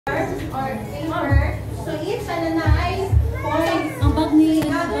each, sana na ay points. Ang bag ni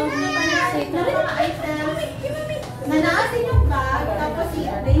Nanaasin yung bag, tapos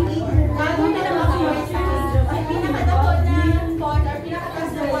gagawin na lang ako ay pinakadakot na point or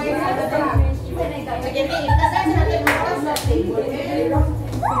pinakataas na wire sa bag. Again, itasan natin yung bag sa table.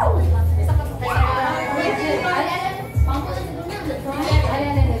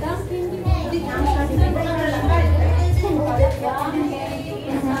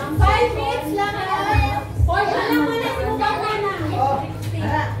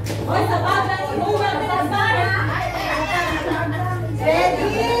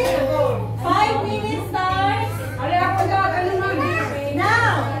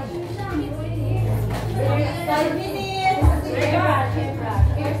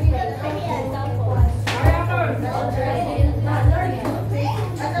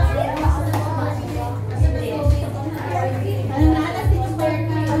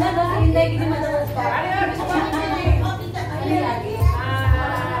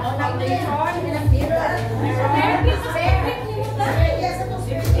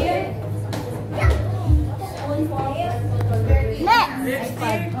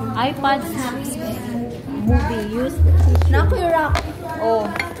 iPad movie used. Naku yung rock. Oh.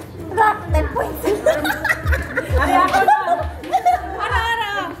 Rock, 10 points. Ay, ako na.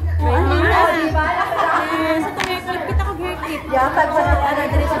 Ara. Diba? Sa tumekot, kita ko hair clip. Yakag pa na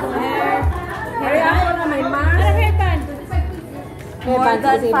dire sa hair. Ay, ako na may mask. Ara, hairband. More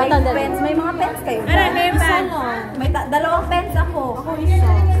than 5 pens. May mga pens kayo. Ara, hairband. May dalawang pens ako. Ako isa.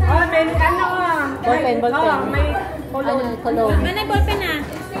 Oh, may ano ah. Ballpen. May Cologne. Ano yung ballpen na?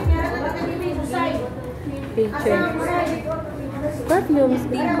 Picture. Perfumes,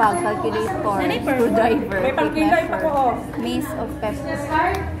 bean bag, calculator, screwdriver, may pangkilay pa ko. mace of pepper,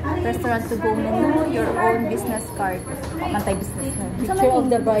 restaurant to go menu, your own business card. Mantay business card. Picture of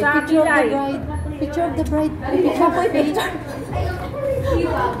the bride. Picture of the bride. Picture of the bride. Picture of the picture.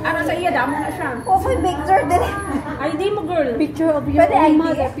 Ano sa iya, damo na siya. Okay, picture din. Ay, di mo girl. Picture of your own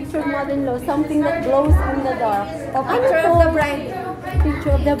mother. Picture of mother-in-law. Something that glows in the dark. Picture of the bride.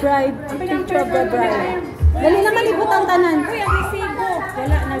 Picture of the bride. Picture of the bride. Dali naman ibut ang tanan. Uy, ang resibo.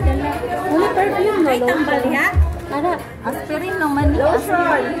 Gala na gala. Wala perfume, no? Ay, tambal yan. Ara, aspirin ng mani.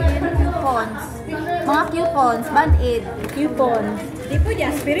 Aspirin, coupons. Mga coupons, band-aid. Coupon. Di po di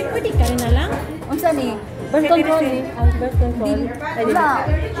aspirin, pwede ka rin na lang. Unsa ni? Birth control eh. Birth control. Wala.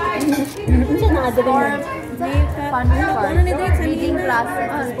 Unsa na adto ba? Fun card. Reading glasses.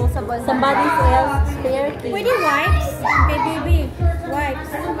 Disposable. Somebody else spare key. Pwede wipes. Okay, baby.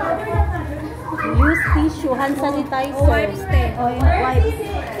 Wipes. Use tissue, hand sanitizer. Wipes, te. Oh, wipes.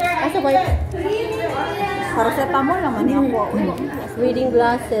 Asa wipes? Para sa tamo naman ni ako. Reading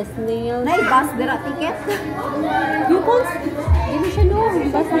glasses, nails. Nay, bus dira ticket. Coupons? Hindi siya no.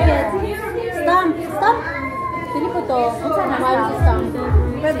 Bus ticket. Stamp. Stamp. Sino po to? Mahal stamp.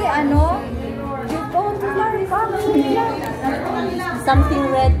 Pwede ano? Coupons. Something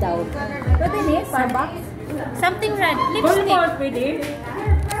red daw. Pwede ni, Starbucks. Something red. Lipstick. Lipstick. Pwede.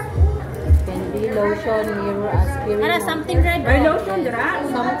 Candy, lotion, mirror, aspirin. Ano, something red. May lotion, dira.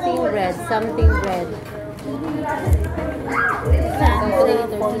 Something red. Something red.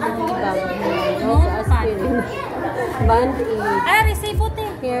 Calculator, sinibang, nose, aspirin. Band-aid. Ah, resibo, te.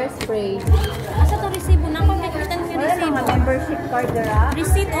 Hairspray. Asa to resibo? Nako, may kita ng Wala resibo. mga membership card dira.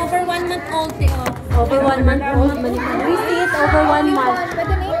 Receipt over 1 month old, te. Oh. Over 1 month old. Receipt over 1 month.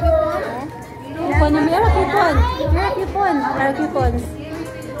 Pwede ni, coupon. Coupon na meron coupon. Meron coupon. Meron coupons.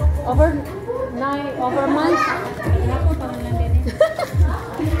 Over month. Ako, parang lang din.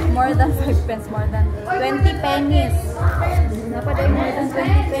 More than 5 pence, more than 20 pennies. Napaday more than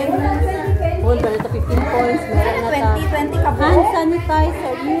 20 pennies. Hold, pero ito 15 points. Meron na ta. 20 ka po. Hand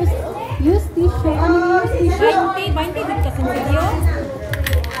sanitizer. Use tissue. Ano use tissue? 20 din kasi video.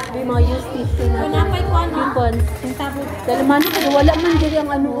 May mga use tissue na. Kung napay ko ano. Coupons. Yung tabo. Dalaman ko, wala man diri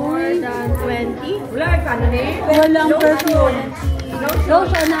ang ano. More than 20. Wala, ano ni? Walang perfume.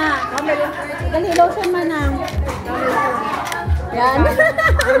 Lotion na. Dali, lotion man ang. Yan.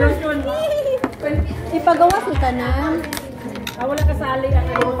 Lotion. Ipagawas ni ka na. Wala kasali ang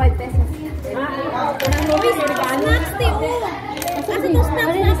ano. 5 pesos. Snacks, te. Oh. Asa to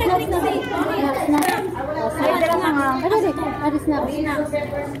snacks na kay Snacks. Ano snacks?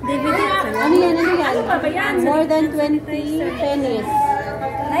 DVD. Ano yan? Ano yan? Ano ba yan? More than 20 pennies.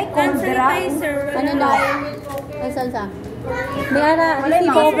 Nay, kondra. Sanitizer. Ano na? Ay, saan sa? May ara,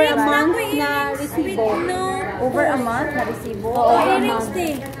 resibo over a month na resibo. Over a month na resibo. Oo, over a Earrings, month.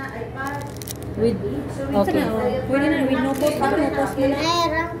 te. With, okay. Pwede na, with no post. No post mo na.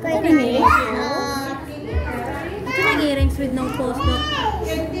 Okay ni. Ito na earrings with no post.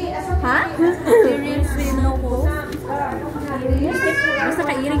 Ha? Earrings with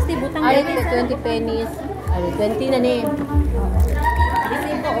Ay, 20 pennies. Ay, 20 na ni.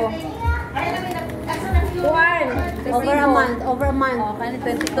 Resibo, oh. Over a month. Over a month. Oh, kani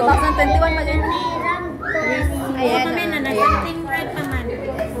 2021 ba din? Ayan.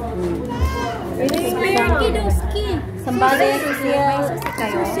 Somebody is here.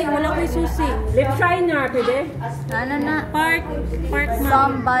 Susi, wala ko'y susi. Lip shiner, pwede? Ano na? Part na.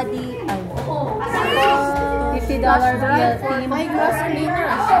 Somebody. Ay. $50 bill team. May glass cleaner.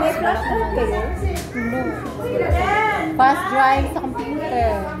 May glass kayo? Fast drive sa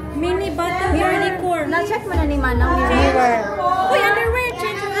computer. Mini bottle hair liquor. Na-check mo na ni Manang. Mirror. Uy, underwear!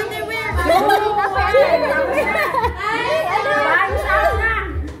 Change yung underwear! Ayos out na!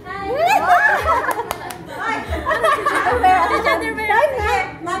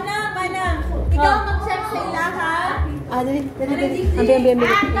 Mana. Ikaw mag-check sa ilaha. Dali. Ambil.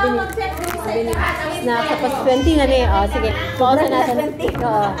 Ikaw mag-check sa ilaha. Snack. Tapos 20 na ni. Sige. Pausa natin.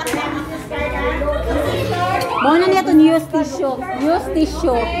 Oo. Muna niya ito, use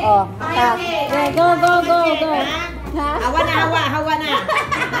tissue. Oh. Go. Ha? Hawa na.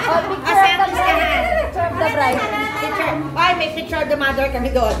 Oh, picture of the bride. Picture. Ay, may picture of the mother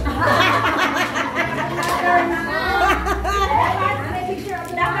kami doon.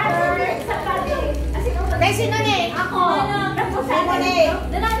 Kay sino ni? Ako. Sino ni?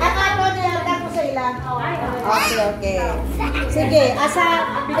 Ako nilalagay ko sa ilang. Okay. Sige, asa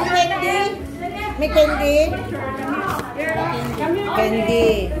may candy?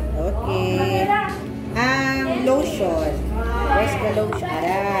 Candy. Okay. Lotion. Where's the lotion?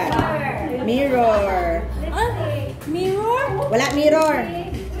 Mirror. Mirror? Wala mirror.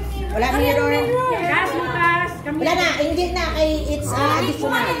 Gas, Lucas. Wala na, hindi na kay it's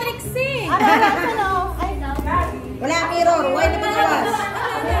additional. Wala mirror, why naman iwas?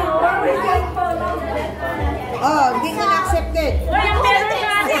 Oh, hindi na accepted.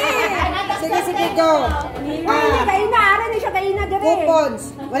 Sige, go.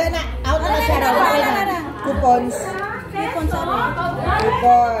 Coupons. Wala na, out na siya raw. Coupons.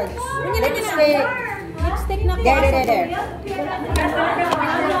 Lipstick. Lipstick na ko. There.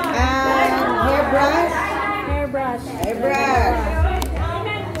 Hairbrush.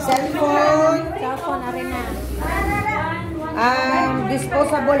 Cellphone. Arena.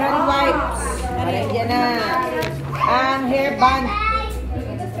 Disposable hand wipes. Yan na. Hairband.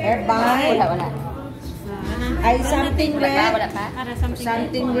 Wala. Ay, something red. pa?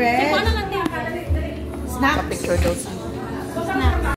 Something red. Ano lang din? Snacks. Picture daw. Snack.